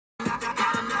Hey,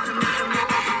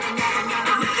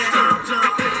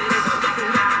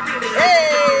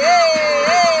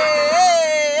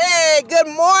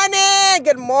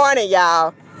 good morning,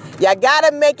 y'all. Y'all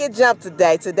gotta make it jump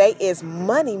today. Today is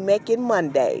Money Making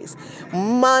Mondays.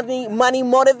 Money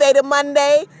Motivated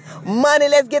Monday. Money,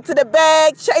 let's get to the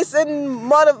bag. Chasing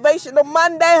Motivational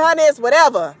Monday, honey. It's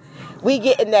whatever. We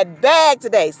get in that bag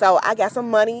today. So I got some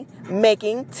money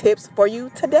making tips for you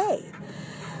today.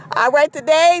 All right,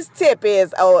 today's tip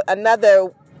is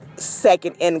another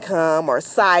second income or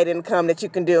side income that you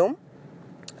can do.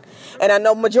 And I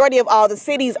know majority of all the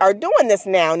cities are doing this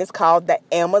now, and it's called the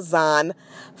Amazon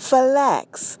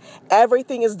Flex.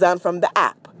 Everything is done from the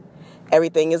app.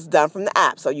 Everything is done from the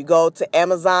app. So you go to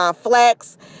Amazon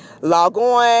Flex, log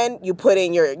on, you put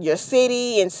in your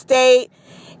city and state,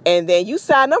 and then you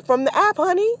sign up from the app,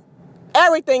 honey.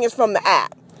 Everything is from the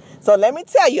app. So let me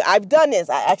tell you, I've done this.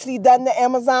 I actually done the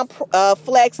Amazon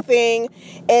Flex thing,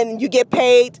 and you get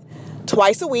paid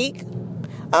twice a week.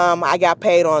 I got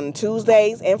paid on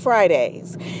Tuesdays and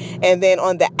Fridays. And then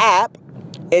on the app,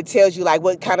 it tells you like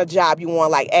what kind of job you want.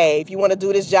 Like, hey, if you want to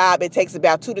do this job, it takes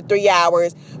about 2 to 3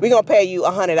 hours. We're going to pay you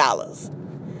 $100.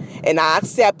 And I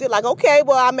accept it. Like, okay,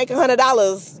 well, I make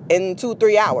 $100 in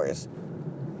 2-3 hours.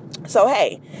 So,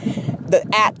 hey, the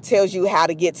app tells you how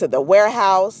to get to the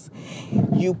warehouse.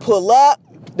 You pull up.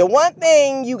 The one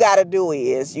thing you got to do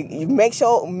is you make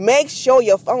sure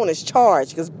your phone is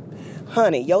charged, because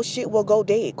honey, your shit will go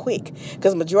dead quick,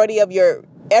 because majority of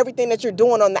everything that you're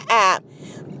doing on the app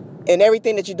and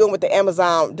everything that you're doing with the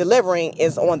Amazon delivering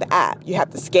is on the app. You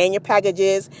have to scan your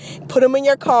packages, put them in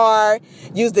your car,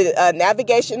 use the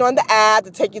navigation on the app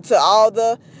to take you to all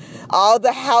the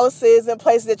houses and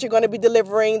places that you're going to be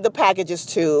delivering the packages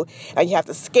to, and you have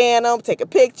to scan them, take a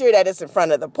picture that it's in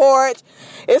front of the porch.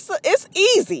 It's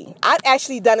easy. I've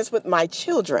actually done this with my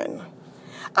children.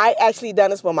 I actually done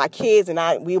this with my kids,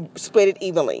 and we split it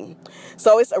evenly.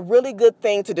 So it's a really good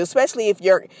thing to do, especially if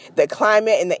the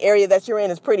climate and the area that you're in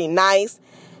is pretty nice.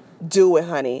 Do it,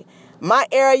 honey. My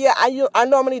area, I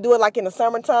normally do it like in the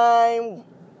summertime,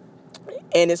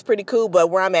 and it's pretty cool. But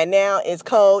where I'm at now, it's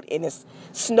cold and it's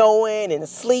snowing and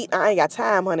it's sleet. I ain't got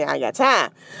time, honey. I ain't got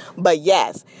time. But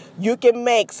yes, you can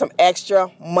make some extra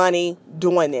money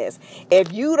doing this.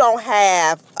 If you don't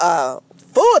have a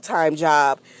full-time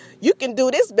job, you can do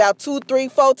this about 2, 3,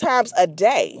 4 times a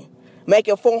day,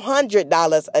 making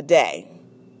 $400 a day.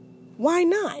 Why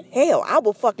not? Hell, I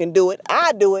will fucking do it.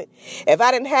 I do it. If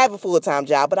I didn't have a full-time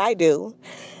job, but I do,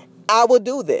 I will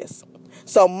do this.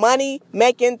 So money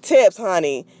making tips,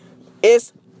 honey.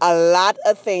 It's a lot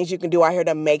of things you can do out here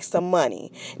to make some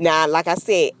money. Now, like I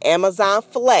said, Amazon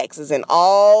Flex is in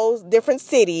all different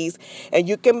cities, and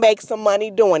you can make some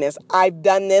money doing this. I've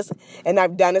done this, and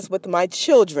I've done this with my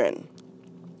children.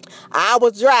 I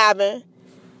was driving,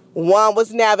 one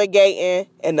was navigating,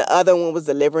 and the other one was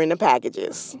delivering the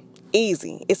packages.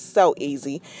 Easy. It's so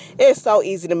easy. It's so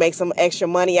easy to make some extra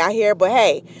money out here. But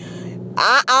hey,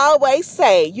 I always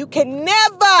say you can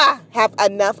never have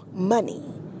enough money.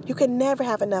 You can never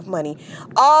have enough money.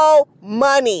 All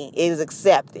money is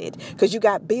accepted, because you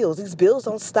got bills. These bills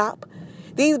don't stop.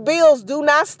 These bills do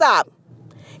not stop.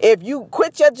 If you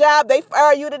quit your job, they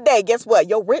fire you today. Guess what?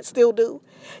 Your rent still due.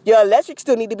 Your electric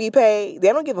still need to be paid. They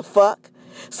don't give a fuck.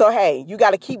 So, hey, you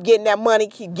got to keep getting that money,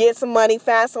 keep getting some money,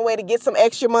 find some way to get some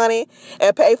extra money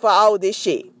and pay for all of this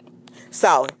shit.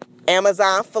 So,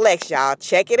 Amazon Flex, y'all.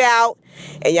 Check it out.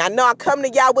 And y'all know I come to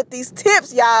y'all with these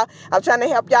tips, y'all. I'm trying to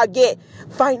help y'all get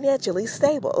financially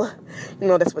stable. You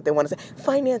know, that's what they want to say.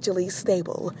 Financially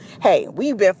stable. Hey,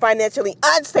 we've been financially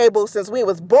unstable since we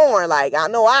was born. Like, I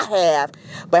know I have.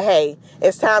 But hey,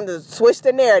 it's time to switch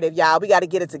the narrative, y'all. We got to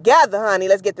get it together, honey.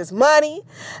 Let's get this money.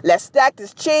 Let's stack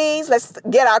this cheese. Let's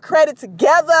get our credit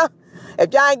together.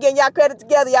 If y'all ain't getting y'all credit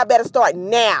together, y'all better start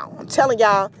now. I'm telling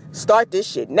y'all, start this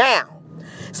shit now.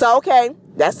 So, okay,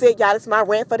 that's it, y'all. That's my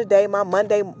rant for today, my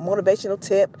Monday motivational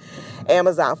tip,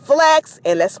 Amazon Flex,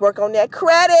 and let's work on that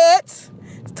credit.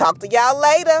 Talk to y'all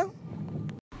later.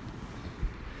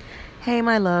 Hey,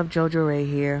 my love, Jojo Ray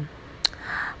here.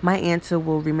 My answer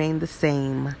will remain the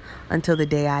same until the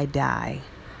day I die.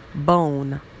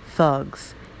 Bone,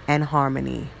 thugs, and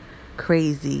harmony.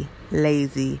 Crazy,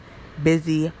 lazy,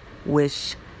 busy,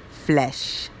 wish,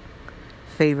 flesh.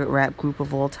 Favorite rap group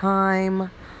of all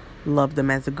time. Love them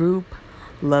as a group.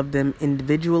 Love them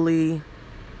individually.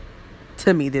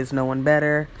 To me, there's no one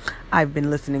better. I've been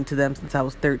listening to them since I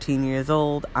was 13 years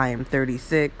old. I am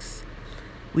 36.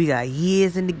 We got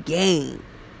years in the game.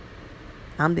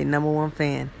 I'm the number one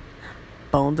fan.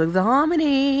 Bone Thugs and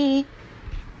Harmony.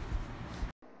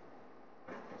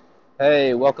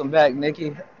 Hey, welcome back,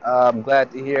 Nikki. I'm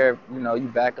glad to hear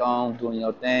you back on doing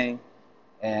your thing,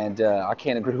 and I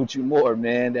can't agree with you more,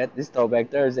 man. That this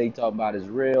Throwback Thursday you talking about is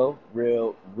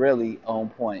really on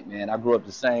point, man. I grew up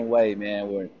the same way,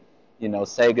 man, where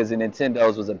Segas and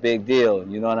Nintendos was a big deal.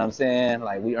 You know what I'm saying?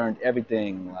 Like we earned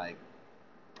everything. Like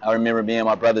I remember me and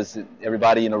my brothers,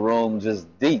 everybody in the room, just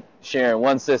deep sharing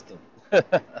one system.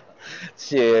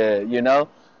 Shit,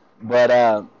 But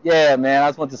yeah, man, I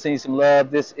just want to send you some love.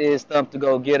 This is Thump to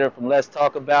Go Getter from Let's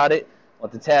Talk About It.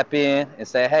 Want to tap in and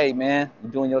say, hey, man,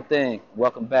 you're doing your thing.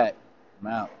 Welcome back. I'm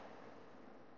out.